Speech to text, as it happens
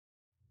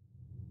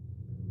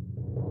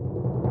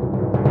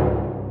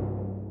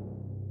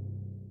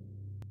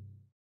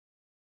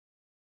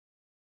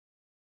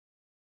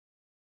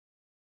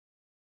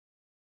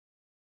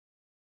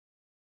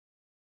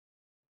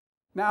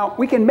Now,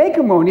 we can make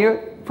ammonia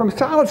from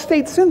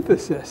solid-state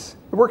synthesis.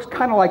 It works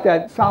kind of like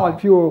that solid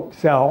fuel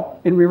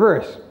cell in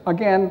reverse.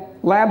 Again,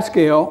 lab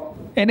scale.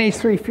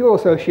 NH3 Fuel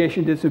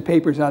Association did some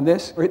papers on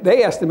this.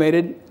 They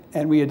estimated,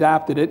 and we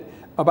adopted it,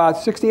 about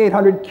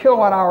 6,800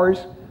 kilowatt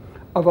hours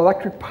of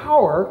electric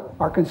power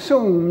are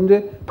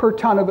consumed per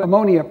ton of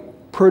ammonia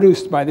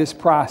produced by this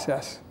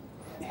process.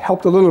 It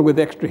helped a little with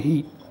extra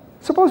heat.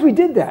 Suppose we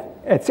did that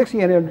at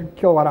 6,800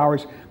 kilowatt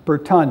hours per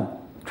ton.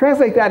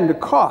 Translate that into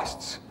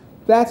costs.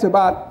 That's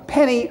about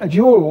penny a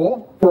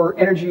joule for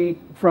energy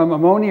from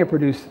ammonia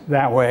produced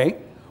that way,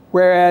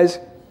 whereas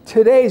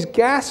today's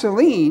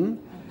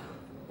gasoline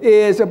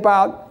is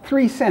about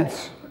 3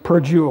 cents per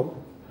joule.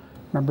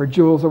 Remember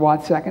joules a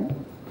watt second?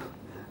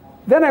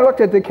 Then I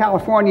looked at the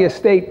California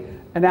state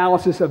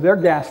analysis of their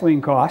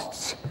gasoline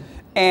costs,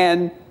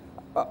 and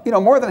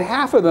more than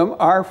half of them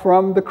are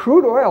from the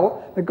crude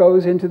oil that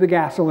goes into the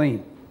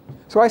gasoline.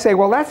 So I say,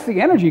 well, that's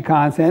the energy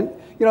content.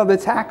 The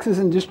taxes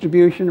and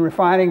distribution,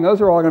 refining,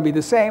 those are all going to be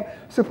the same.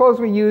 Suppose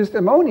we used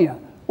ammonia.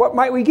 What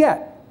might we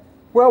get?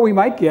 Well, we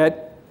might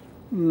get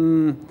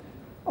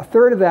a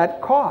third of that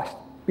cost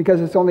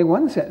because it's only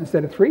 1 cent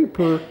instead of 3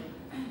 per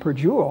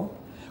joule.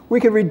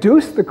 We could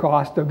reduce the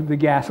cost of the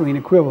gasoline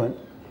equivalent.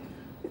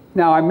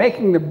 Now, I'm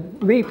making the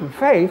leap of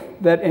faith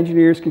that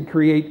engineers can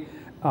create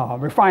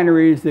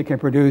refineries that can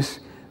produce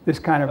this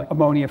kind of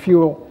ammonia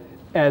fuel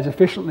as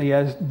efficiently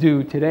as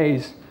do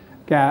today's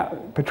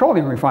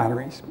petroleum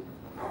refineries.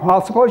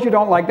 Well, suppose you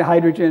don't like the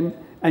hydrogen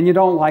and you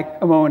don't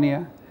like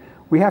ammonia.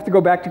 We have to go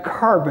back to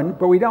carbon,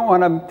 but we don't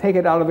want to take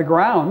it out of the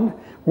ground.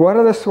 What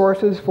are the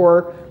sources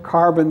for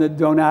carbon that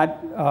do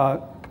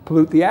not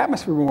pollute the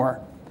atmosphere more?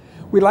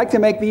 We like to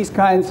make these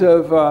kinds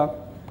of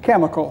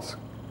chemicals.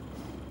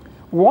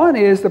 One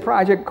is the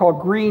project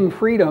called Green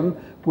Freedom,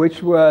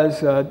 which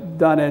was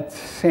done at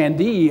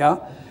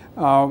Sandia,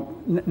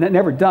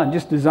 never done,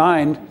 just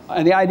designed.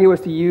 And the idea was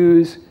to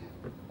use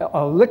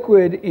a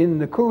liquid in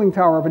the cooling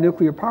tower of a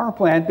nuclear power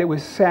plant that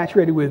was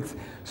saturated with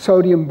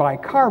sodium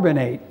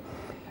bicarbonate.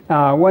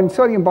 When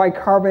sodium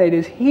bicarbonate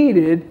is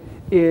heated,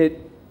 it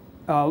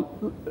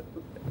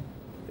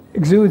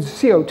exudes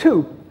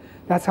CO2.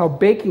 That's how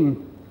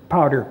baking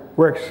powder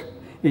works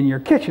in your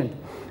kitchen.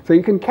 So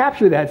you can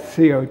capture that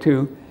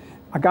CO2.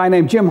 A guy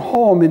named Jim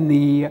Holm in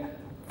the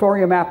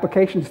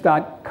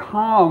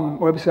thoriumapplications.com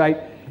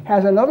website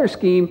has another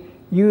scheme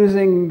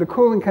using the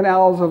cooling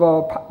canals of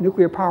a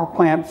nuclear power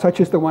plant, such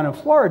as the one in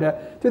Florida,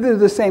 to do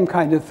the same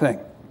kind of thing.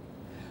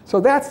 So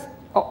that's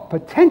a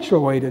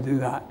potential way to do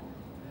that.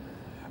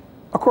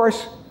 Of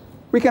course,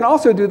 we can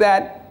also do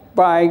that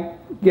by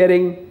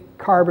getting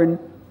carbon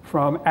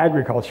from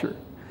agriculture.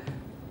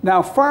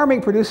 Now,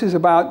 farming produces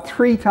about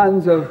 3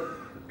 tons of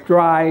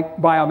dry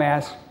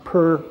biomass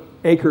per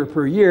acre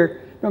per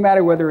year, no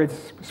matter whether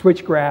it's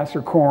switchgrass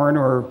or corn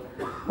or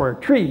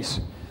trees.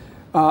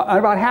 And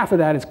about half of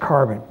that is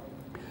carbon.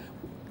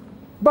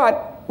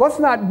 But let's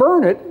not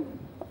burn it.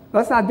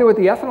 Let's not do what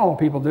the ethanol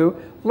people do.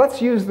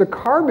 Let's use the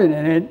carbon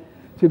in it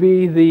to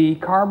be the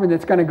carbon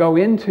that's going to go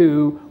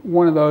into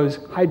one of those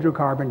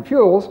hydrocarbon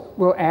fuels.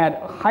 We'll add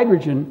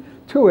hydrogen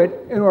to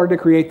it in order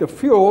to create the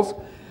fuels.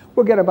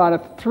 We'll get about a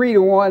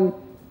 3-to-1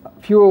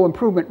 fuel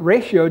improvement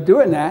ratio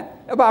doing that.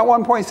 About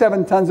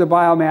 1.7 tons of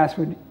biomass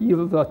would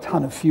yield a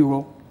ton of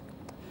fuel.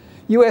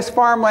 U.S.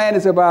 farmland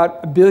is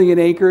about 1 billion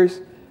acres.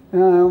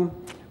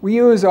 We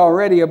use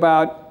already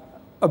about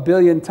 1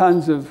 billion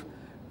tons of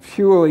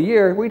fuel a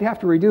year. We'd have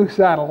to reduce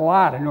that a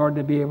lot in order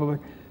to be able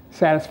to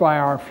satisfy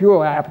our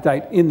fuel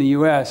appetite in the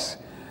U.S.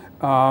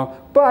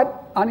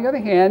 But on the other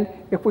hand,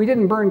 if we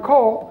didn't burn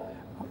coal,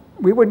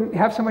 we wouldn't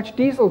have so much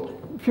diesel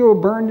fuel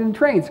burned in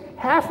trains.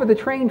 Half of the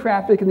train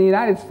traffic in the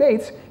United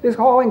States is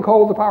hauling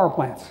coal to power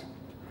plants.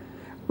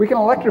 We can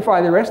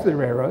electrify the rest of the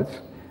railroads.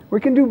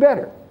 We can do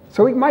better.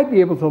 So we might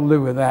be able to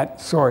live with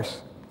that source.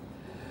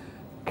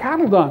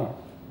 Cattle dung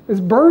is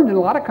burned in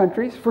a lot of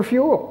countries for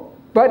fuel,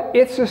 but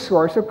it's a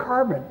source of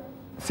carbon.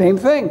 Same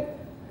thing.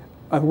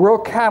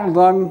 World cattle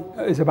dung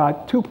is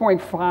about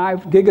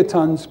 2.5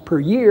 gigatons per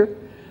year.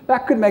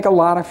 That could make a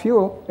lot of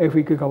fuel if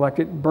we could collect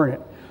it and burn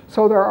it.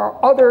 So there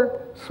are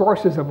other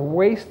sources of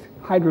waste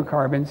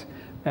hydrocarbons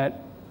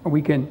that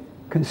we can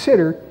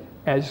consider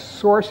as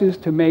sources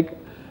to make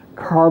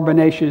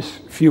carbonaceous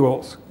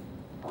fuels.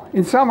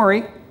 In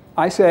summary,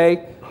 I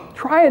say,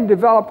 try and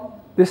develop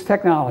this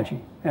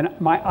technology. And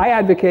I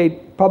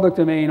advocate public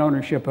domain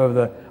ownership of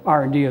the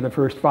R&D of the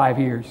first 5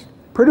 years.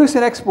 Produce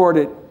and export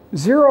it.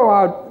 Zero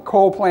out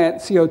coal plant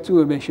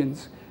CO2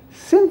 emissions.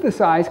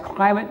 Synthesize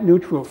climate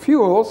neutral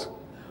fuels.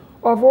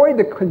 Avoid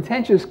the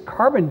contentious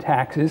carbon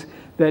taxes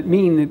that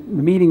mean that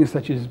the meetings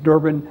such as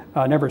Durban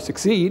never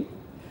succeed.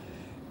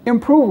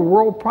 Improve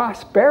world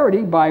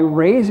prosperity by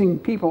raising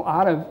people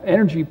out of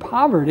energy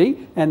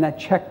poverty and that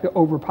check the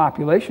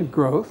overpopulation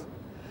growth.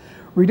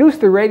 Reduce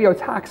the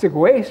radiotoxic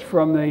waste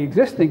from the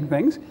existing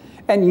things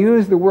and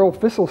use the world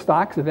fissile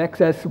stocks of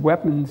excess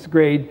weapons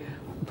grade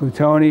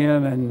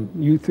plutonium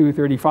and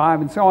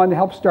U-235 and so on to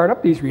help start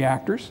up these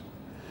reactors.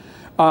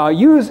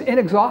 Use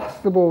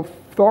inexhaustible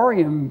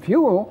thorium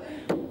fuel,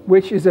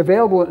 which is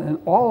available in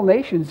all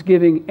nations,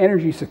 giving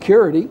energy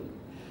security,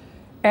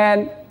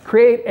 and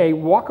create a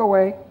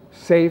walk-away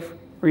safe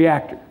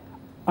reactor.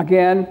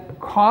 Again,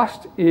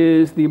 cost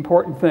is the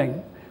important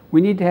thing.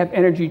 We need to have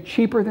energy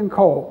cheaper than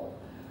coal.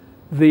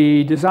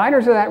 The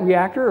designers of that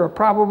reactor are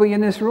probably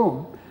in this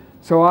room.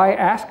 So I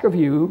ask of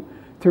you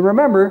to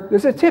remember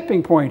there's a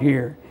tipping point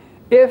here.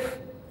 If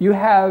you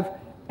have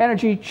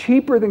energy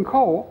cheaper than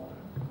coal,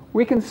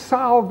 we can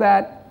solve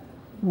that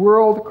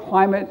world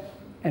climate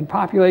and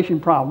population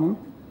problem,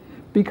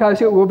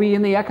 because it will be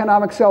in the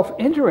economic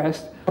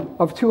self-interest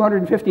of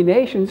 250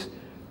 nations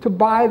to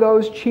buy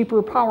those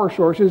cheaper power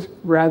sources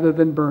rather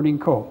than burning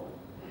coal.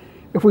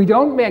 If we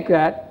don't make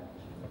that,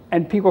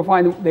 and people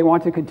find they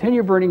want to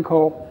continue burning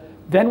coal,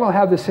 then we'll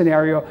have the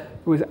scenario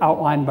that was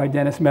outlined by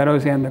Dennis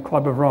Meadows and the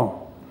Club of Rome.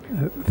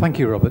 Thank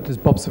you, Robert. This is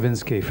Bob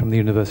Savinsky from the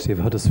University of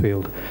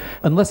Huddersfield.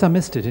 Unless I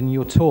missed it in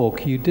your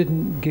talk, you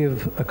didn't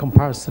give a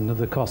comparison of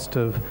the cost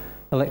of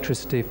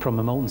electricity from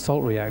a molten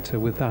salt reactor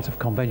with that of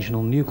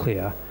conventional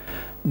nuclear,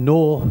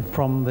 nor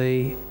from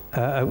the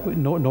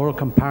nor a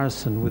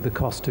comparison with the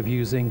cost of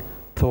using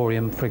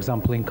thorium, for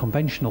example, in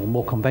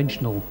more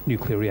conventional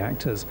nuclear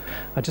reactors.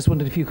 I just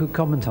wondered if you could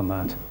comment on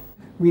that.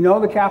 We know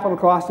the capital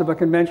cost of a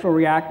conventional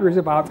reactor is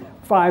about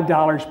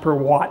 $5 per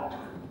watt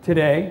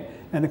today,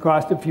 and the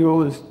cost of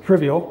fuel is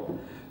trivial.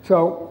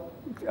 So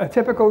a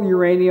typical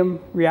uranium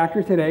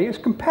reactor today is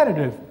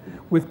competitive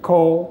with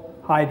coal,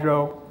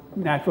 hydro,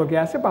 natural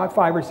gas, about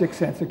 5 or 6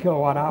 cents a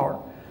kilowatt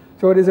hour.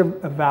 So it is a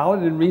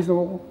valid and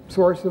reasonable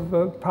source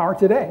of power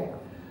today.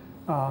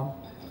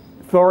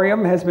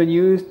 Thorium has been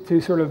used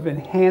to sort of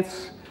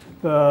enhance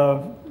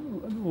the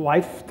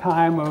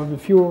lifetime of the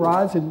fuel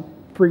rods in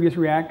previous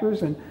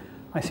reactors, and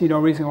I see no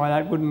reason why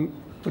that wouldn't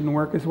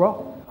work as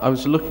well. I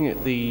was looking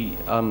at the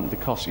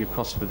cost for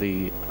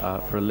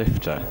for a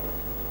lifter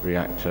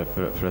reactor,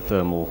 for a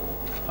thermal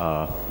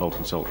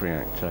molten salt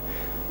reactor.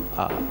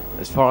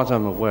 As far as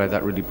I'm aware,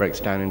 that really breaks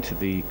down into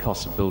the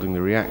cost of building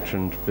the reactor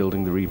and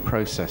building the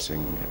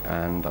reprocessing.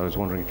 And I was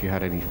wondering if you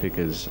had any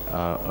figures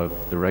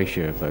of the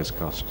ratio of those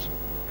costs.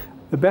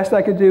 The best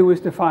I could do was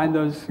to find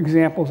those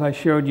examples I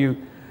showed you.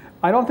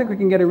 I don't think we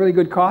can get a really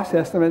good cost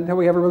estimate until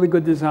we have a really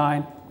good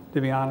design, to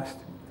be honest.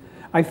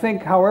 I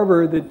think,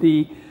 however, that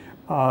the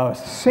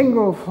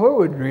single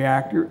fluid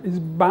reactor is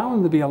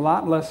bound to be a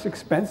lot less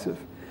expensive,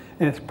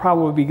 and it's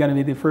probably going to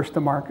be the first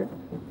to market.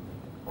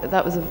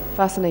 That was a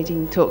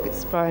fascinating talk.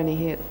 It's Bryony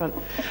here at the front.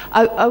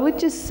 I would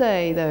just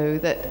say, though,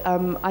 that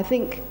I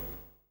think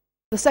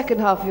the second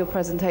half of your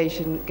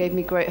presentation gave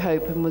me great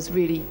hope and was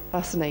really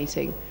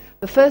fascinating.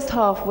 The first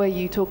half, where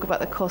you talk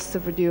about the costs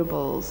of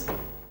renewables,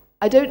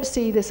 I don't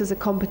see this as a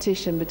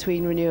competition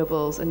between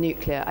renewables and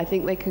nuclear. I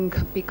think they can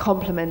be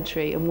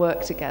complementary and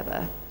work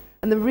together.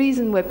 And the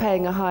reason we're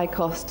paying a high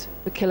cost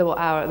per kilowatt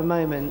hour at the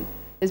moment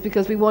is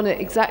because we want to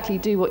exactly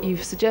do what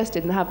you've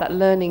suggested and have that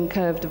learning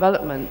curve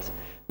development.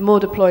 More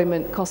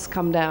deployment, costs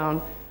come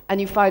down, and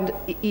you find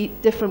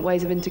different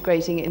ways of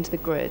integrating it into the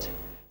grid.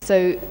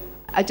 So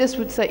I just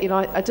would say,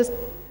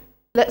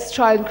 let's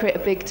try and create a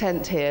big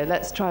tent here.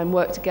 Let's try and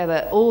work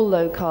together. All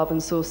low carbon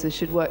sources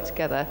should work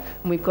together,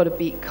 and we've got to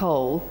beat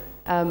coal.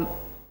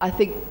 I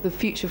think the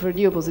future for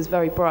renewables is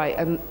very bright,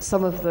 and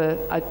some of the,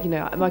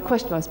 my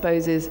question, I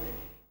suppose, is,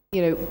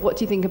 what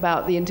do you think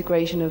about the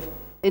integration of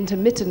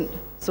intermittent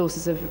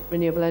sources of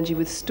renewable energy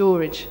with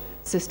storage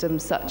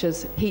systems such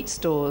as heat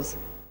stores,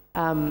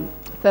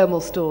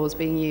 thermal stores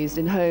being used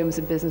in homes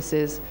and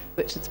businesses,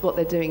 which is what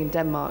they're doing in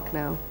Denmark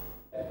now?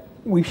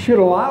 We should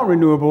allow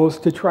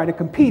renewables to try to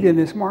compete in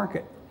this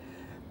market,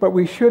 but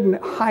we shouldn't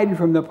hide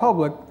from the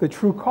public the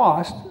true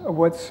cost of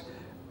what's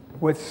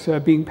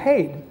being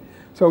paid.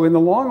 So in the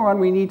long run,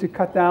 we need to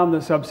cut down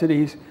the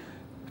subsidies,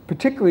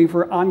 particularly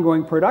for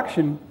ongoing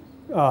production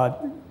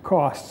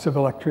costs of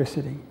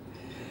electricity.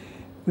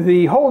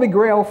 The holy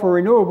grail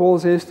for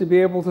renewables is to be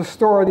able to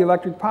store the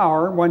electric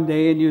power one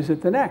day and use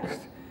it the next.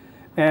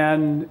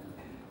 And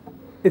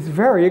it's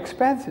very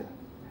expensive.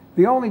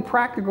 The only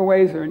practical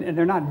ways, and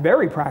they're not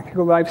very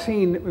practical, that I've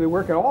seen that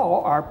work at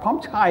all, are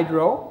pumped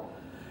hydro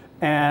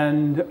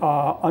and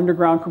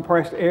underground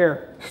compressed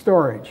air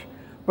storage.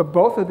 But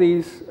both of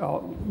these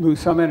lose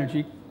some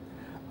energy.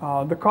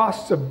 The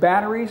costs of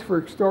batteries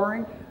for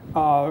storing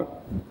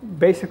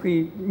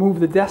basically move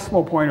the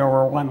decimal point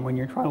over 1 when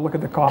you're trying to look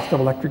at the cost of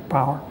electric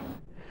power.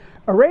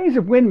 Arrays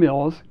of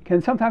windmills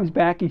can sometimes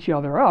back each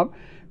other up,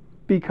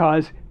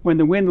 because when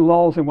the wind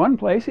lulls in one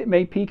place, it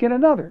may peak in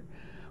another.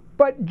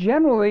 But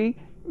generally,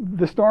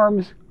 the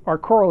storms are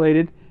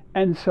correlated,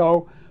 and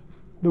so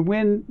the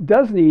wind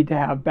does need to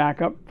have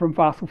backup from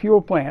fossil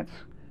fuel plants.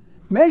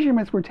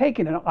 Measurements were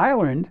taken in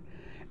Ireland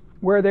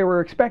where they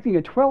were expecting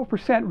a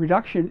 12%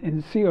 reduction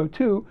in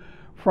CO2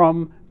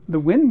 from the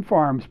wind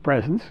farm's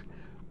presence,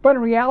 but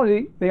in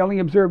reality, they only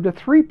observed a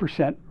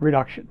 3%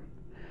 reduction.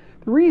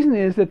 The reason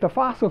is that the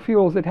fossil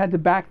fuels that had to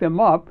back them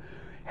up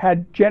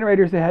had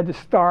generators that had to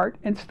start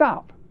and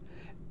stop,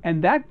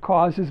 and that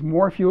causes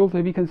more fuel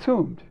to be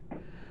consumed.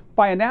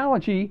 By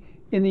analogy,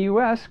 in the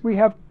US, we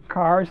have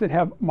cars that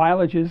have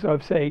mileages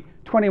of, say,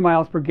 20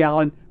 miles per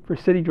gallon for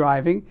city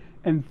driving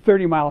and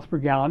 30 miles per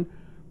gallon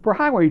for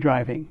highway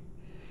driving.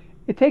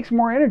 It takes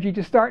more energy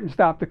to start and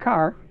stop the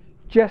car,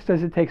 just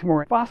as it takes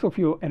more fossil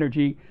fuel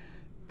energy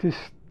to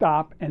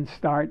stop and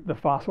start the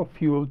fossil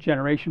fuel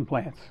generation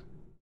plants.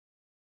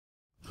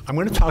 I'm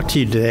going to talk to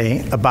you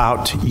today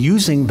about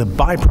using the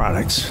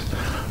byproducts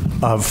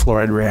of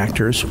fluoride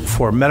reactors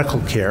for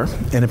medical care,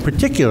 and in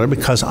particular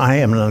because I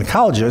am an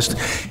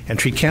oncologist and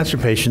treat cancer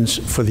patients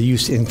for the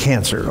use in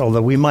cancer,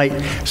 although we might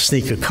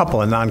sneak a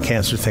couple of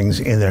non-cancer things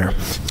in there.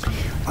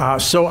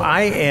 So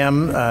I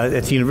am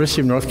at the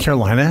University of North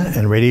Carolina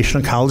in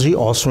radiation oncology,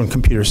 also in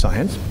computer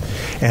science,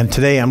 and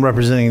today I'm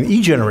representing the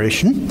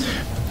E-generation.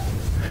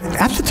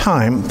 At the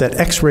time that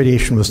X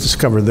radiation was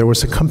discovered, there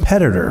was a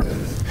competitor,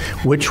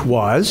 which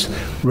was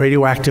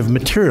radioactive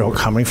material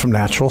coming from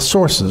natural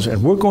sources.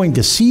 And we're going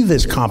to see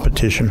this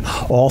competition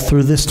all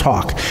through this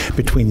talk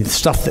between the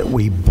stuff that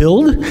we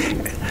build,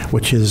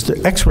 which is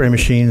the X-ray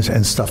machines,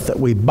 and stuff that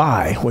we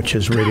buy, which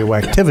is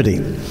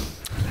radioactivity.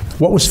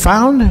 What was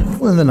found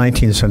in the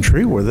 19th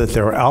century were that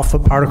there were alpha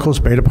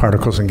particles, beta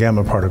particles, and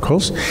gamma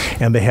particles,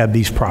 and they had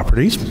these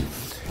properties.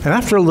 And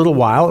after a little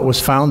while, it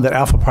was found that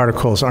alpha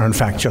particles are in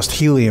fact just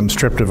helium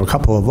stripped of a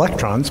couple of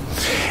electrons,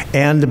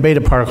 and the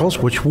beta particles,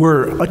 which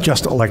were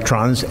just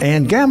electrons,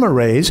 and gamma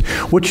rays,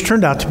 which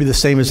turned out to be the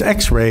same as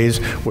X-rays,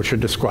 which are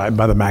described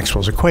by the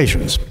Maxwell's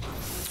equations.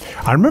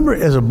 I remember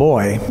as a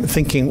boy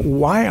thinking,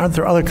 why aren't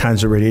there other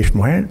kinds of radiation?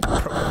 Why aren't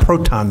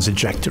protons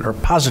ejected or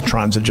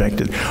positrons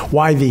ejected?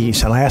 Why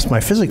these? And I asked my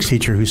physics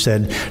teacher, who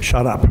said,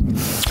 shut up.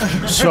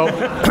 So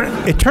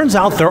it turns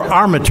out there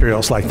are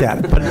materials like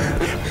that, but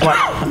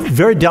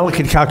very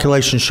delicate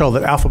calculations show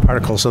that alpha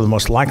particles are the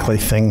most likely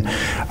thing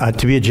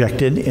to be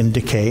ejected in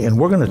decay, and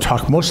we're going to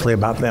talk mostly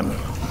about them.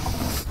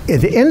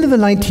 At the end of the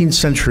 19th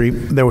century,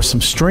 there were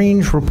some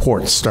strange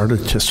reports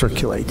started to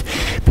circulate.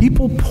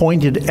 People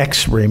pointed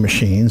X-ray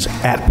machines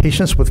at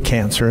patients with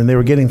cancer, and they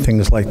were getting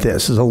things like this.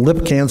 This is a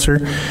lip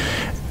cancer,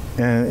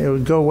 and it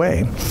would go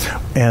away.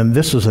 And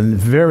this was a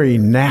very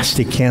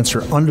nasty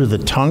cancer under the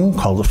tongue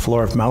called the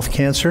floor of mouth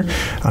cancer.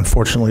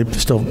 Unfortunately,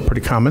 still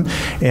pretty common.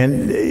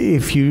 And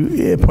if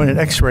you point an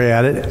X-ray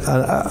at it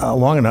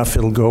long enough,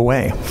 it'll go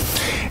away.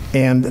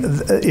 And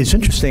it's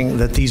interesting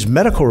that these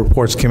medical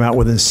reports came out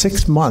within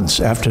 6 months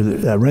after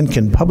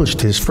Röntgen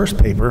published his first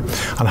paper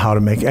on how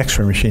to make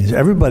X-ray machines.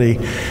 Everybody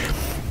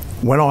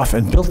went off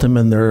and built them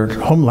in their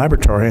home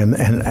laboratory,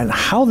 and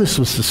how this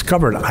was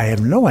discovered, I have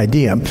no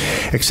idea,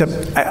 except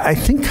I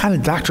think kind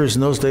of doctors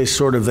in those days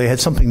sort of, they had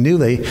something new,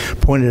 they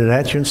pointed it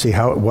at you and see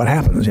what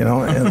happens, you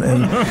know.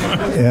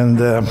 And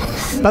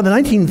by the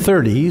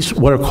 1930s,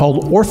 what are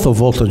called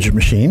orthovoltage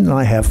machines, and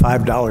I have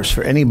 $5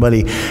 for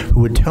anybody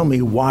who would tell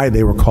me why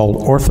they were called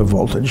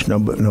orthovoltage.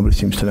 Nobody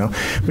seems to know.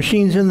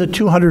 Machines in the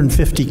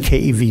 250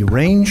 keV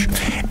range,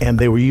 and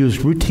they were used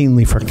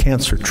routinely for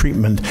cancer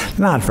treatment,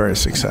 not very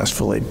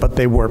successfully, but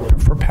they were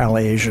for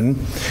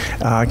palliation.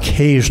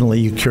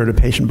 Occasionally you cured a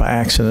patient by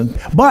accident.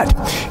 But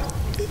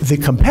the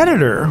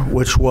competitor,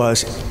 which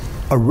was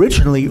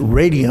originally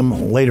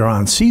radium, later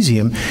on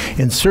cesium,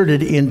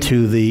 inserted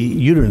into the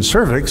uterine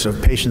cervix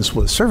of patients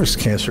with cervix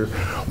cancer,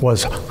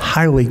 was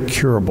highly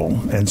curable.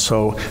 And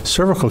so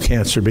cervical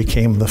cancer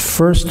became the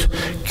first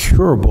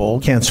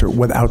curable cancer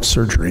without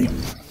surgery.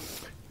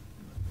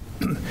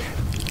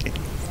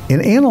 In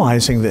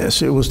analyzing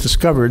this, it was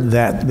discovered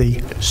that the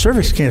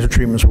cervix cancer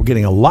treatments were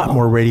getting a lot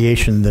more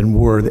radiation than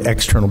were the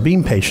external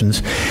beam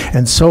patients,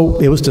 and so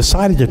it was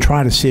decided to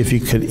try to see if you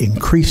could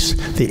increase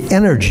the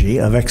energy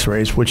of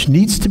X-rays, which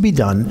needs to be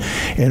done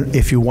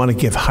if you want to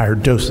give higher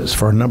doses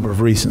for a number of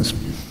reasons.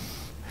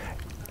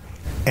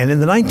 And in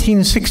the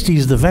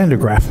 1960s, the Van de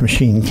Graaff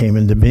machine came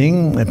into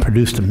being and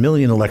produced 1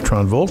 million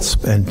electron volts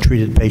and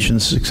treated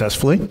patients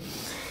successfully.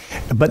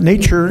 But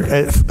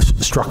nature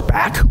struck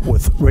back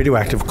with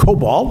radioactive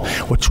cobalt,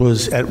 which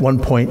was at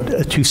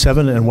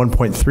 1.27 and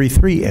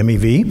 1.33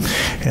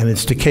 MeV, and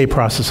its decay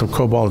process of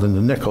cobalt into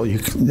nickel.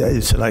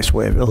 It's a nice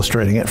way of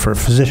illustrating it for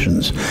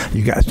physicians.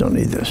 You guys don't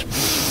need this.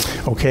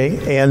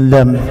 Okay, and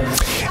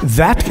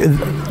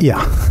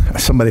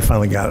somebody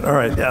finally got it. All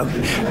right,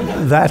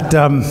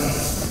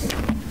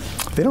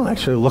 they don't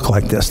actually look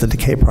like this, the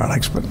decay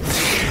products, but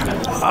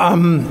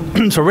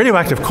so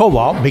radioactive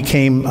cobalt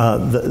became,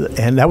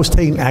 and that was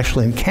taken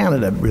actually in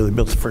Canada, really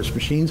built the first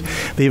machines.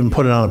 They even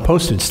put it on a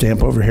postage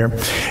stamp over here.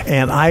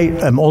 And I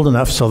am old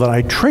enough so that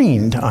I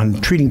trained on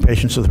treating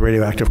patients with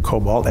radioactive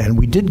cobalt, and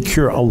we did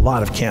cure a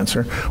lot of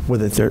cancer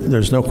with it.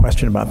 There's no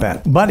question about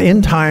that. But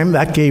in time,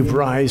 that gave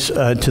rise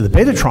to the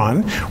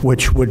Betatron,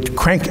 which would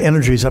crank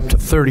energies up to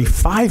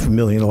 35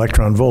 million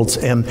electron volts,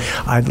 and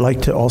I'd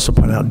like to also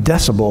point out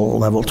decibel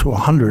level to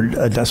 100 100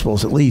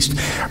 decibels at least.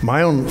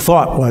 My own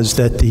thought was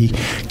that the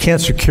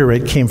cancer cure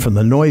rate came from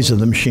the noise of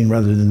the machine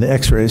rather than the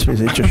x-rays,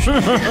 because it just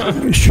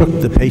shook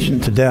the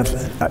patient to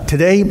death.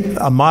 Today,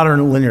 a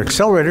modern linear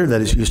accelerator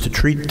that is used to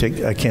treat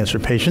cancer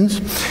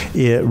patients,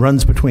 it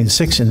runs between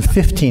 6 and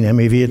 15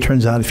 MeV. It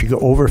turns out if you go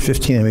over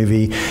 15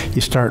 MeV,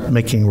 you start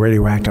making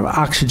radioactive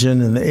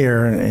oxygen in the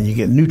air, and you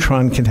get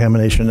neutron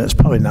contamination. That's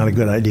probably not a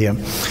good idea.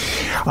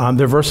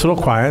 They're versatile,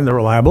 quiet, and they're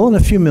reliable, and a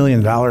few $1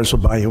 million will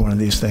buy you one of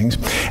these things.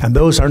 And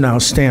those are now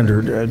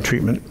standard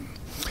treatment.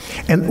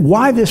 And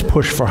why this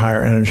push for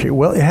higher energy?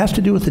 Well, it has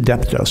to do with the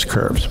depth dose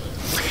curves.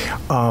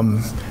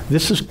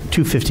 This is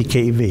 250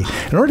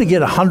 keV. In order to get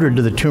 100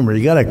 to the tumor,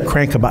 you got to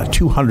crank about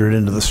 200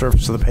 into the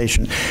surface of the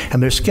patient,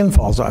 and their skin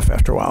falls off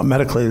after a while.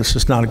 Medically, this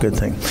is not a good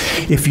thing.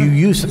 If you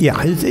use,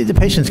 the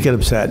patients get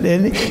upset.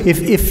 And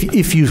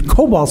if you use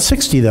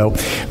cobalt-60, though,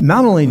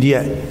 not only do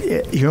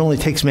it only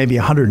takes maybe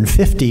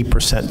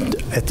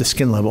 150% at the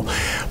skin level,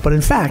 but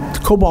in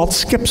fact, cobalt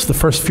skips the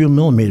first few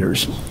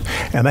millimeters,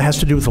 and that has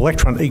to do with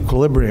electron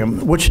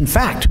equilibrium, which in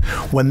fact,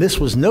 when this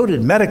was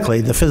noted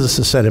medically, the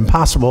physicists said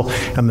impossible,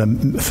 and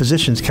the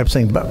physicians kept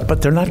saying,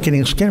 but they're not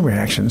getting skin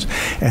reactions.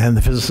 And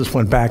the physicists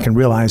went back and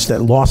realized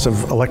that loss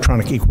of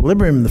electronic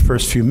equilibrium in the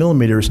first few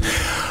millimeters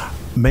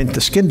meant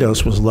the skin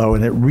dose was low,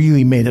 and it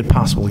really made it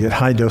possible to get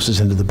high doses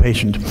into the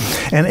patient.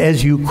 And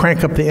as you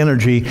crank up the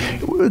energy,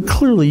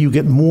 clearly you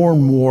get more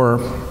and more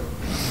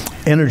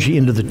energy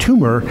into the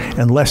tumor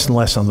and less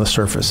on the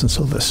surface. And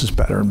so this is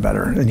better and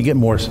better. And you get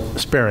more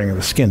sparing of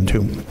the skin,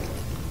 too.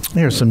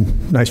 Here's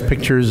some nice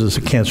pictures. There's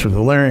a cancer of the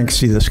larynx.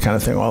 See this kind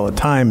of thing all the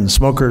time in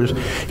smokers.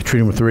 You treat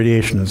them with the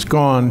radiation, it's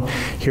gone.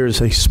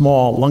 Here's a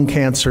small lung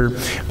cancer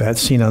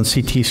that's seen on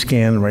CT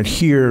scan right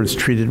here. It's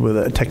treated with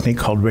a technique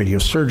called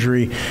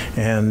radiosurgery,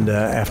 and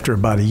after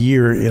about a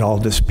year, it all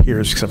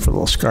disappears except for a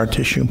little scar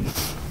tissue.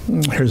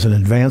 Here's an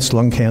advanced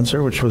lung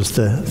cancer, which was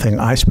the thing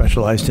I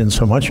specialized in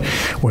so much,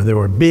 where there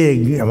were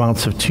big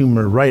amounts of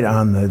tumor right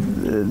on the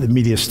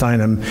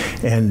mediastinum,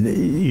 and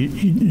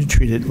you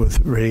treat it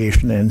with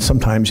radiation, and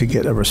sometimes you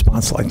get a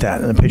response like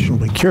that, and the patient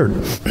will be cured.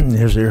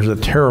 Here's a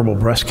terrible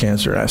breast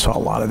cancer. I saw a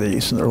lot of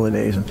these in the early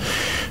days, and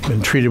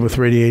been treated with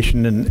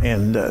radiation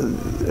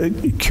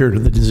and cured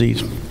of the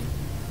disease.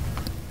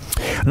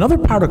 Another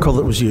particle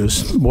that was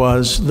used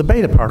was the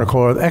beta particle,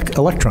 or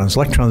electrons.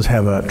 Electrons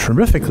have a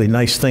terrifically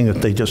nice thing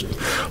that they just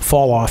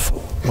fall off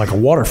like a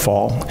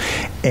waterfall,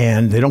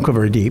 and they don't go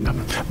very deep.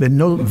 There's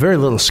very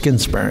little skin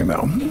sparing,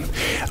 though.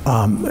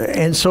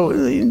 And so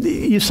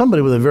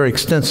somebody with a very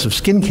extensive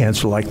skin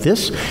cancer like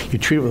this, you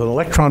treat it with an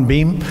electron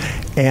beam,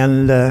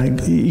 and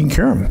you can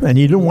cure them. And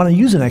you don't want to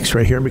use an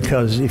X-ray here,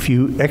 because if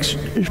you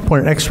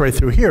point an X-ray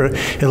through here,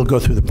 it'll go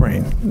through the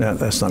brain. Now,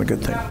 that's not a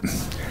good thing.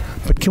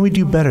 But can we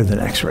do better than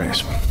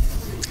X-rays?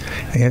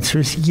 The answer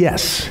is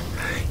yes.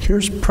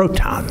 Here's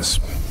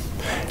protons.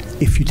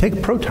 If you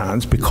take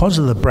protons, because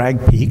of the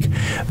Bragg peak,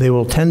 they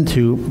will tend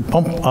to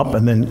bump up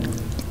and then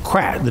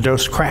crash. The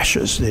dose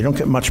crashes. They don't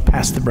get much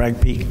past the Bragg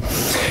peak.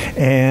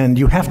 And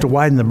you have to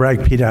widen the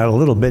Bragg peak out a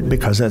little bit,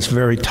 because that's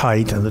very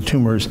tight, and the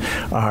tumors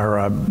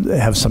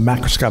have some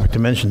macroscopic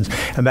dimensions,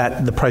 and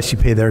the price you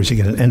pay there is you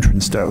get an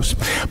entrance dose.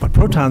 But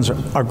protons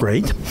are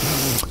great.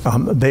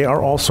 They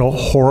are also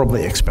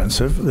horribly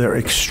expensive. They're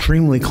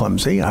extremely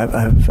clumsy.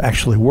 I've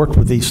actually worked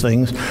with these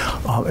things.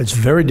 It's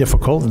very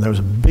difficult, and there's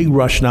a big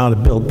rush now to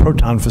build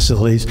proton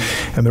facilities,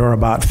 and there are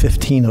about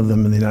 15 of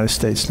them in the United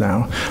States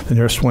now. The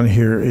nearest one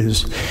here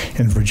is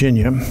in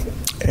Virginia,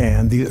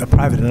 and these are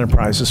private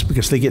enterprises,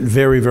 because they get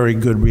very, very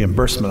good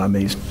reimbursement on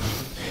these.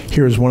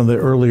 Here's one of the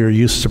earlier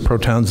uses of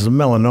protons, the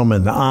melanoma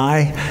in the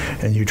eye,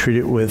 and you treat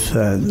it with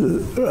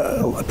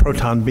a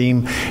proton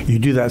beam. You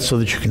do that so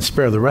that you can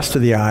spare the rest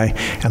of the eye,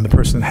 and the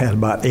person had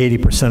about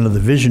 80% of the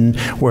vision,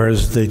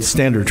 whereas the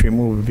standard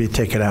treatment would be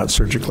take it out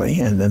surgically,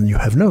 and then you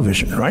have no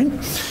vision, right?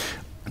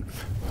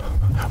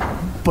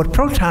 But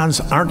protons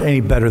aren't any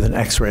better than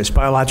X-rays.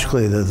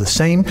 Biologically, they're the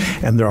same,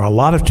 and there are a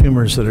lot of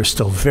tumors that are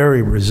still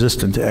very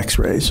resistant to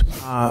X-rays.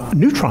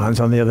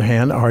 Neutrons, on the other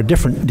hand, are a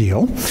different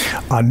deal.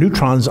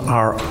 Neutrons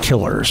are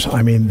killers.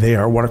 I mean, they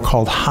are what are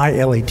called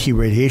high LAT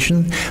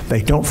radiation.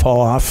 They don't fall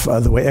off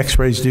the way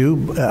X-rays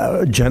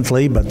do,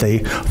 gently, but they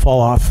fall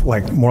off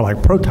more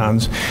like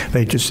protons.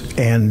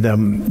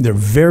 They're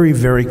very,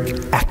 very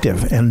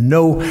active, and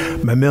no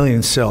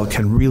mammalian cell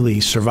can really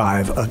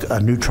survive a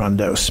neutron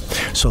dose.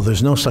 So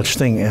there's no such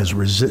thing as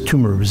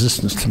tumor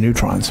resistance to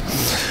neutrons.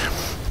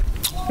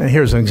 And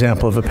here's an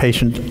example of a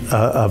patient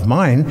of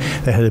mine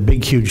that had a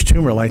big, huge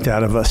tumor like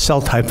that, of a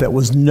cell type that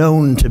was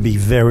known to be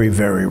very,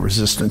 very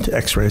resistant to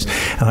X-rays.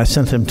 And I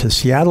sent him to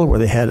Seattle, where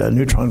they had a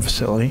neutron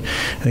facility,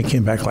 and he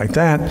came back like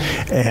that,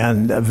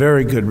 and a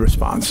very good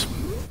response.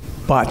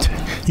 But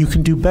you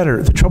can do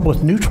better. The trouble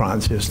with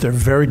neutrons is they're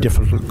very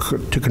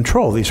difficult to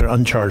control. These are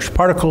uncharged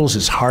particles.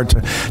 It's hard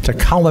to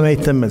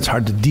collimate them. It's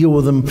hard to deal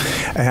with them.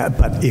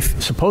 But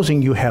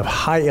supposing you have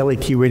high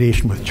LAT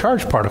radiation with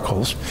charged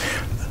particles,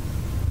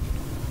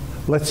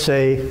 let's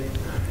say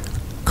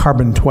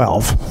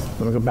carbon-12.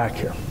 Let me go back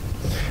here.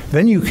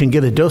 Then you can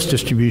get a dose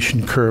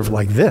distribution curve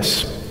like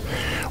this,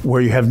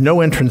 where you have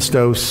no entrance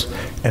dose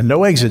and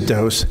no exit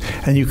dose,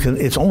 and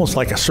it's almost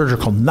like a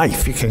surgical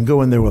knife. You can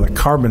go in there with a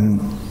carbon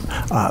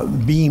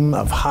beam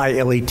of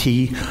high LET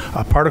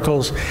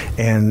particles,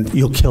 and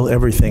you'll kill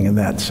everything in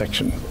that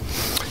section.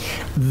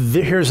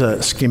 Here's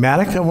a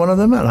schematic of one of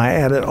them, and I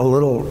added a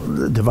little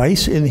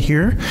device in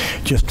here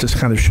just to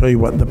kind of show you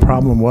what the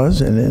problem was,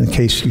 and in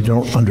case you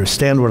don't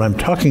understand what I'm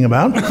talking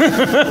about.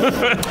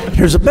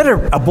 Here's a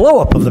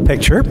blow-up of the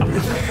picture.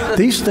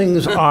 These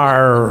things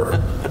are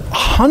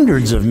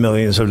hundreds of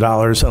millions of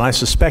dollars, and I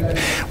suspect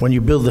when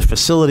you build the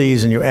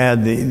facilities and you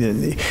add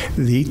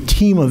the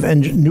team of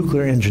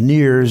nuclear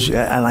engineers,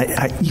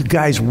 and you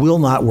guys will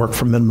not work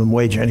for minimum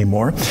wage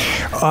anymore.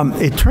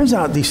 It turns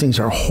out these things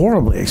are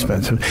horribly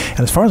expensive,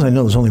 and as far as I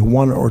know, there's only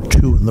one or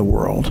two in the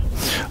world.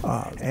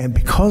 And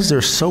because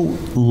they're so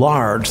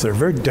large, they're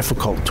very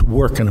difficult to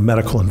work in a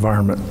medical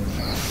environment.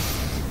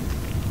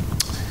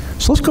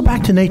 So let's go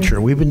back to nature.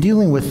 We've been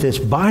dealing with this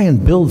buy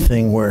and build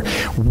thing where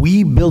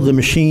we build the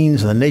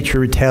machines and then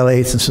nature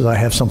retaliates and says, I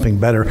have something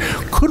better.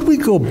 Could we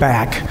go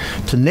back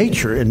to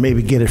nature and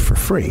maybe get it for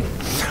free?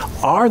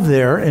 Are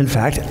there, in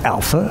fact,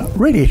 alpha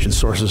radiation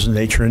sources in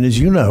nature? And as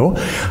you know,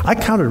 I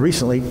counted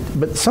recently,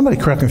 but somebody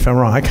correct me if I'm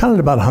wrong, I counted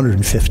about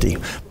 150.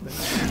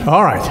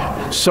 All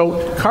right,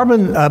 so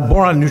carbon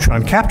boron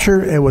neutron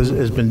capture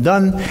has been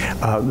done.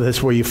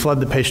 That's where you flood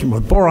the patient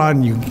with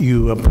boron,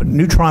 you put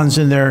neutrons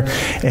in there,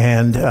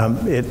 and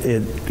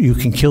you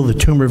can kill the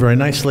tumor very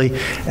nicely,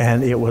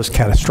 and it was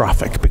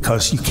catastrophic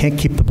because you can't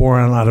keep the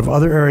boron out of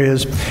other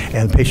areas,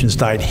 and patients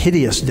died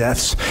hideous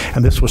deaths,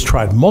 and this was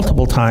tried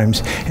multiple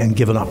times and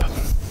given up.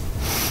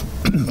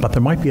 But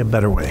there might be a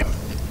better way.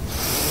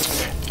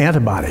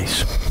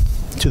 Antibodies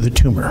to the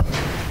tumor.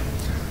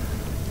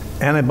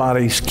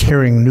 Antibodies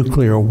carrying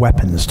nuclear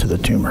weapons to the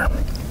tumor.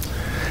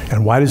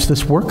 And why does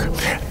this work?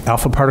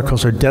 Alpha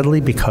particles are deadly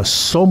because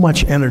so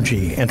much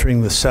energy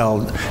entering the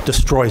cell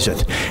destroys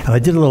it. And I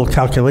did a little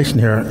calculation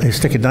here. A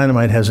stick of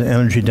dynamite has an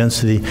energy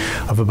density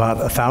of about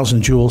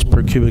 1,000 joules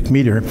per cubic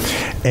meter,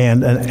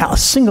 and a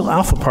single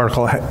alpha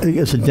particle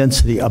is a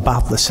density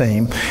about the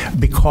same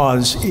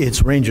because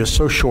its range is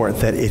so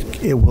short that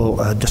it will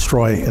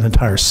destroy an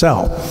entire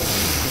cell.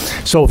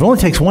 So if it only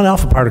takes one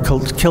alpha particle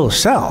to kill a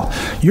cell,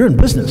 you're in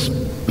business.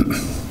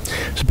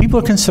 So people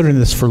are considering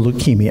this for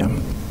leukemia.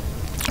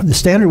 The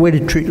standard way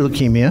to treat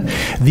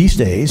leukemia these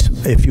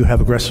days, if you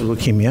have aggressive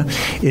leukemia,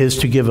 is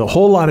to give a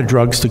whole lot of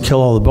drugs to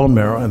kill all the bone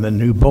marrow and then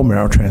new bone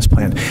marrow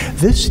transplant.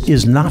 This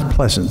is not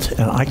pleasant,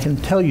 and I can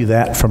tell you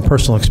that from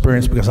personal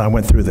experience because I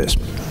went through this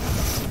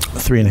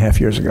 3.5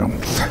 years ago.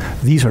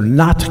 These are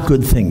not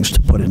good things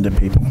to put into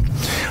people.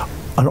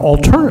 An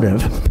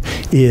alternative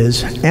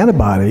is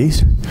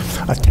antibodies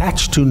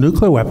attached to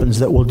nuclear weapons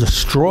that will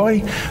destroy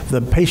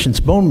the patient's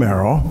bone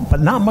marrow,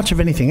 but not much of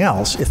anything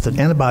else if the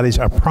antibodies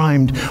are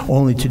primed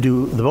only to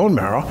do the bone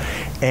marrow,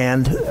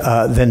 and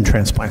then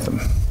transplant them.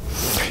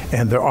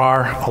 And there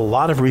are a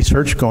lot of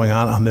research going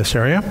on this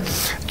area.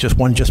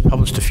 One just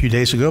published a few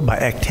days ago by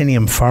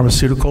Actinium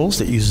Pharmaceuticals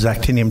that uses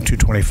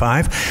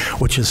actinium-225,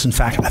 which is, in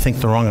fact, I think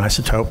the wrong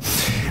isotope.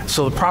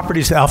 So the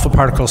properties the alpha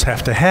particles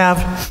have to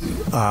have,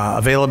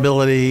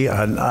 availability,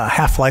 a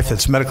half-life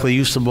that's medically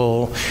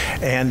usable,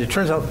 and it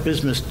turns out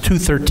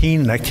bismuth-213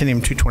 and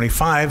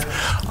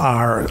actinium-225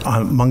 are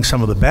among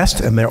some of the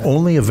best, and they're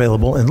only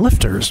available in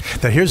lifters.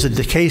 Now here's a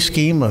decay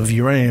scheme of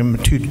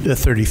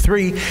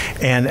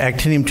uranium-233, and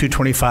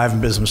actinium-225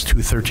 and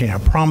bismuth-213 are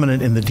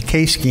prominent in the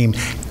decay scheme,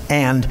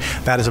 and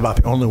that is about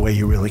the only way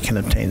you really can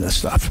obtain this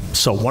stuff.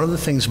 So one of the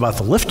things about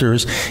the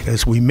lifters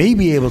is we may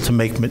be able to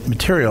make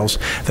materials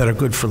that are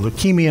good for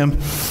leukemia,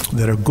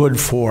 that are good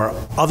for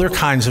other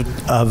kinds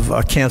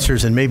of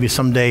cancers, and maybe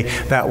someday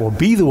that will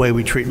be the way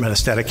we treat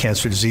metastatic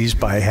cancer disease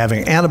by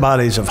having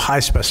antibodies of high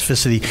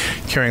specificity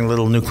carrying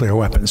little nuclear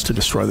weapons to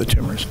destroy the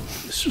tumors.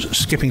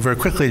 Skipping very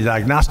quickly to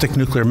diagnostic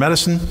nuclear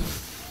medicine.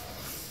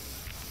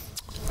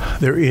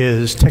 There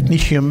is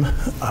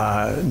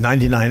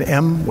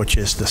technetium-99M, which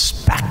is the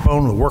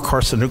backbone, the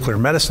workhorse of nuclear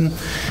medicine.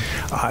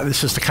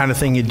 This is the kind of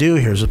thing you do.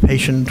 Here's a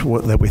patient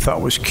that we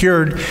thought was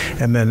cured,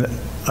 and then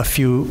a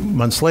few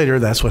months later,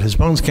 that's what his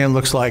bone scan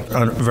looks like.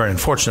 Very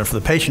unfortunate for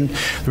the patient.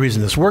 The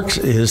reason this works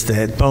is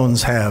that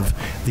bones have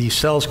these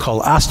cells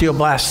called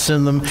osteoblasts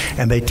in them,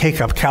 and they take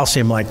up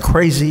calcium like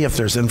crazy if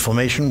there's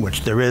inflammation,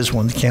 which there is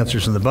when the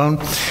cancer's in the bone.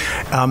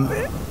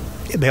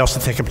 They also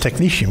take up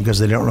technetium because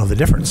they don't know the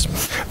difference.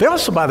 They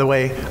also, by the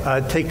way,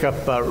 take up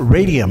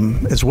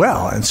radium as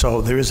well. And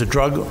so there is a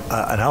drug,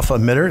 an alpha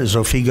emitter,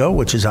 Xofigo,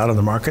 which is out on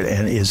the market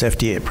and is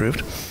FDA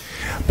approved.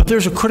 But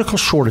there's a critical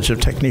shortage of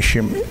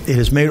technetium. It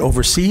is made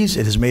overseas.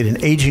 It is made in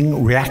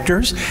aging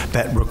reactors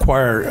that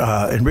require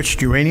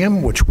enriched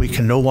uranium, which we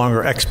can no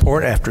longer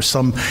export after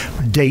some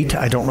date.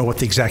 I don't know what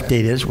the exact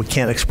date is. We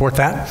can't export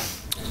that.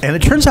 And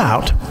it turns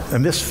out,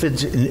 and this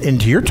fits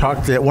into your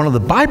talk, that one of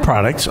the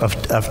byproducts of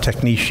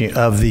technetium,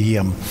 of the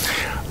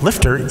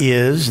lifter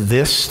is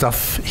this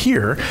stuff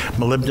here.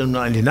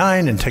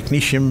 Molybdenum-99 and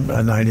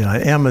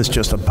technetium-99M is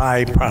just a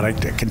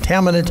byproduct, a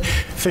contaminant.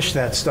 Fish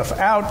that stuff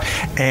out,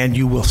 and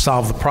you will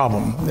solve the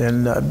problem.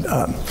 And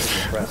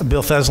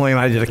Bill Thesling and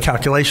I did a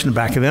calculation in the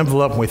back of the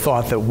envelope, and we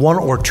thought that 1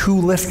 or 2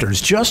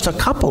 lifters, just a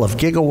couple of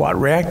gigawatt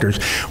reactors,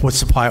 would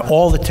supply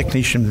all the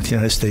technetium that the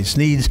United States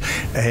needs,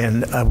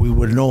 and we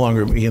would no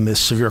longer be in this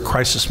severe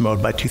crisis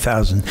mode by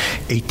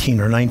 2018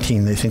 or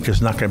 19. They think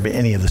there's not going to be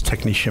any of this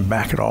technetium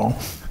back at all.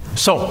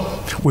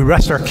 So we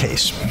rest our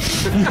case.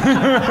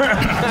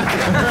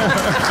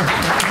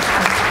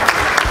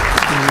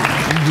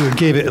 You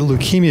gave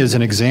leukemia as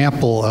an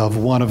example of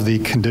one of the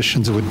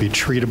conditions that would be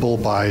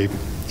treatable by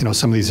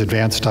some of these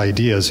advanced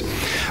ideas.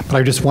 But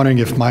I'm just wondering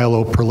if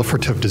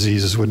myeloproliferative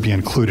diseases would be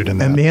included in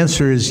that. And the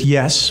answer is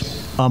yes.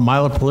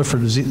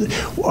 Myeloproliferative disease.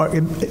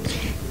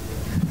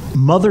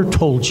 Mother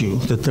told you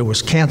that there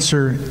was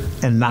cancer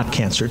and not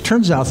cancer. It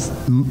turns out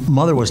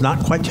Mother was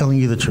not quite telling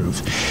you the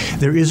truth.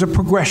 There is a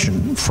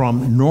progression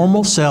from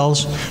normal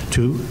cells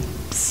to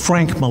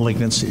frank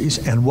malignancies,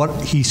 and what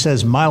he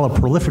says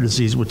myeloproliferative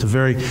disease, with a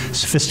very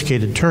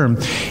sophisticated term,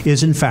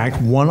 is in fact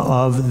one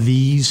of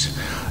these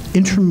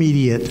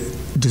intermediate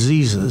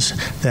diseases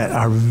that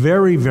are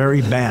very,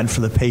 very bad for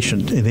the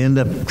patient. They end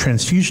up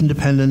transfusion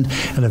dependent,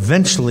 and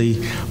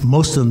eventually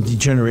most of them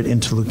degenerate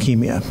into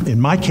leukemia. In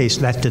my case,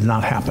 that did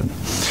not happen.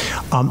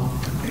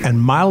 And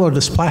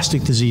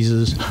myelodysplastic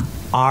diseases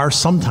are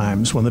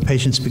sometimes, when the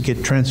patients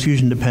get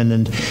transfusion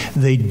dependent,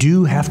 they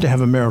do have to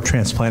have a marrow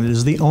transplant. It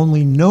is the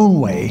only known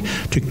way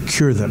to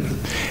cure them.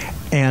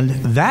 And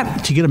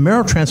that, to get a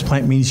marrow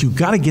transplant, means you've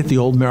got to get the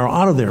old marrow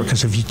out of there,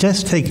 because if you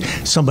just take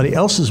somebody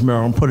else's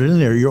marrow and put it in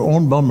there, your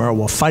own bone marrow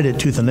will fight it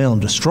tooth and nail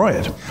and destroy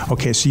it.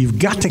 Okay, so you've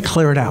got to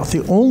clear it out.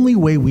 The only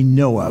way we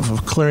know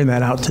of clearing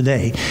that out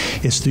today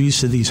is through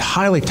use of these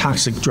highly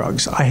toxic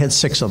drugs. I had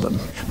 6 of them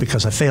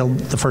because I failed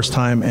the first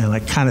time and I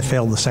kind of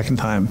failed the second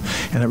time,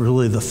 and it was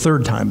really the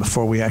third time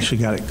before we actually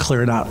got it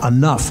cleared out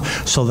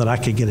enough so that I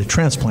could get a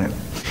transplant.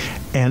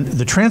 And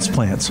the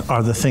transplants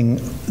are the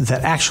thing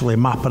that actually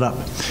mop it up.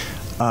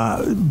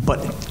 But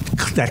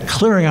that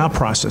clearing out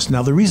process,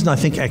 now the reason I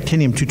think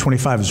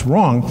actinium-225 is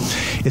wrong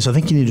is I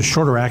think you need a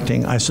shorter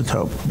acting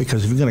isotope,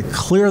 because if you're going to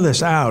clear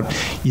this out,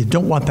 you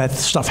don't want that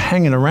stuff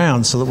hanging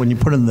around so that when you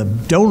put in the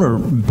donor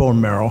bone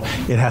marrow,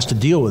 it has to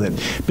deal with it.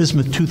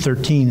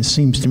 Bismuth-213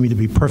 seems to me to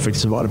be perfect.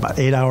 It's about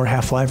 8-hour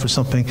half-life or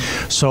something.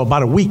 So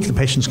about a week, the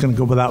patient's going to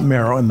go without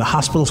marrow, and the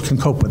hospitals can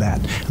cope with that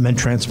and then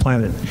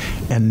transplant it.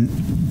 And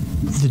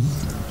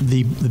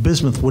the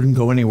bismuth wouldn't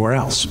go anywhere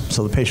else,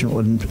 so the patient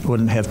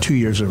wouldn't have 2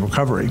 years of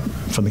recovery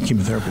from the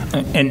chemotherapy.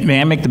 And may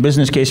I make the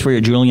business case for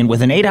you, Julian?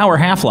 With an 8-hour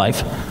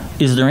half-life,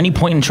 is there any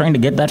point in trying to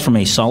get that from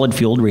a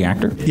solid-fueled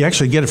reactor? You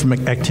actually get it from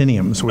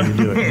actinium, is where you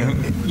do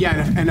it.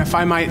 Yeah, and if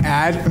I might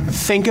add,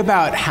 think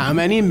about how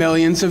many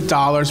millions of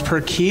dollars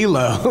per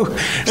kilo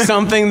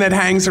something that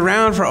hangs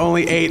around for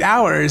only 8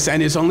 hours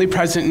and is only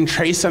present in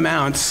trace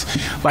amounts,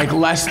 like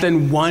less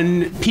than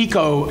 1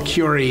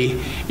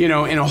 picocurie,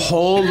 in a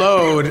whole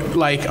load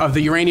like of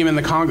the uranium in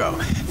the Congo.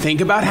 Think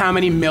about how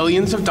many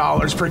millions of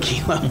dollars per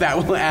kilo that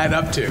will add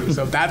up to.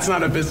 So if that's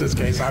not a business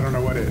case, I don't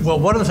know what is. Well,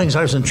 one of the things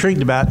I was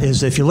intrigued about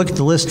is if you look at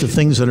the list of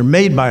things that are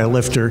made by a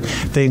lifter,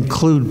 they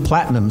include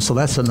platinum, so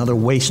that's another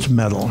waste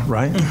metal,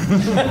 right?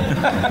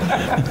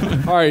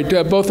 All right,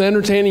 both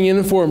entertaining and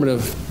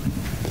informative.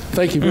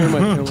 Thank you very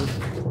much, gentlemen.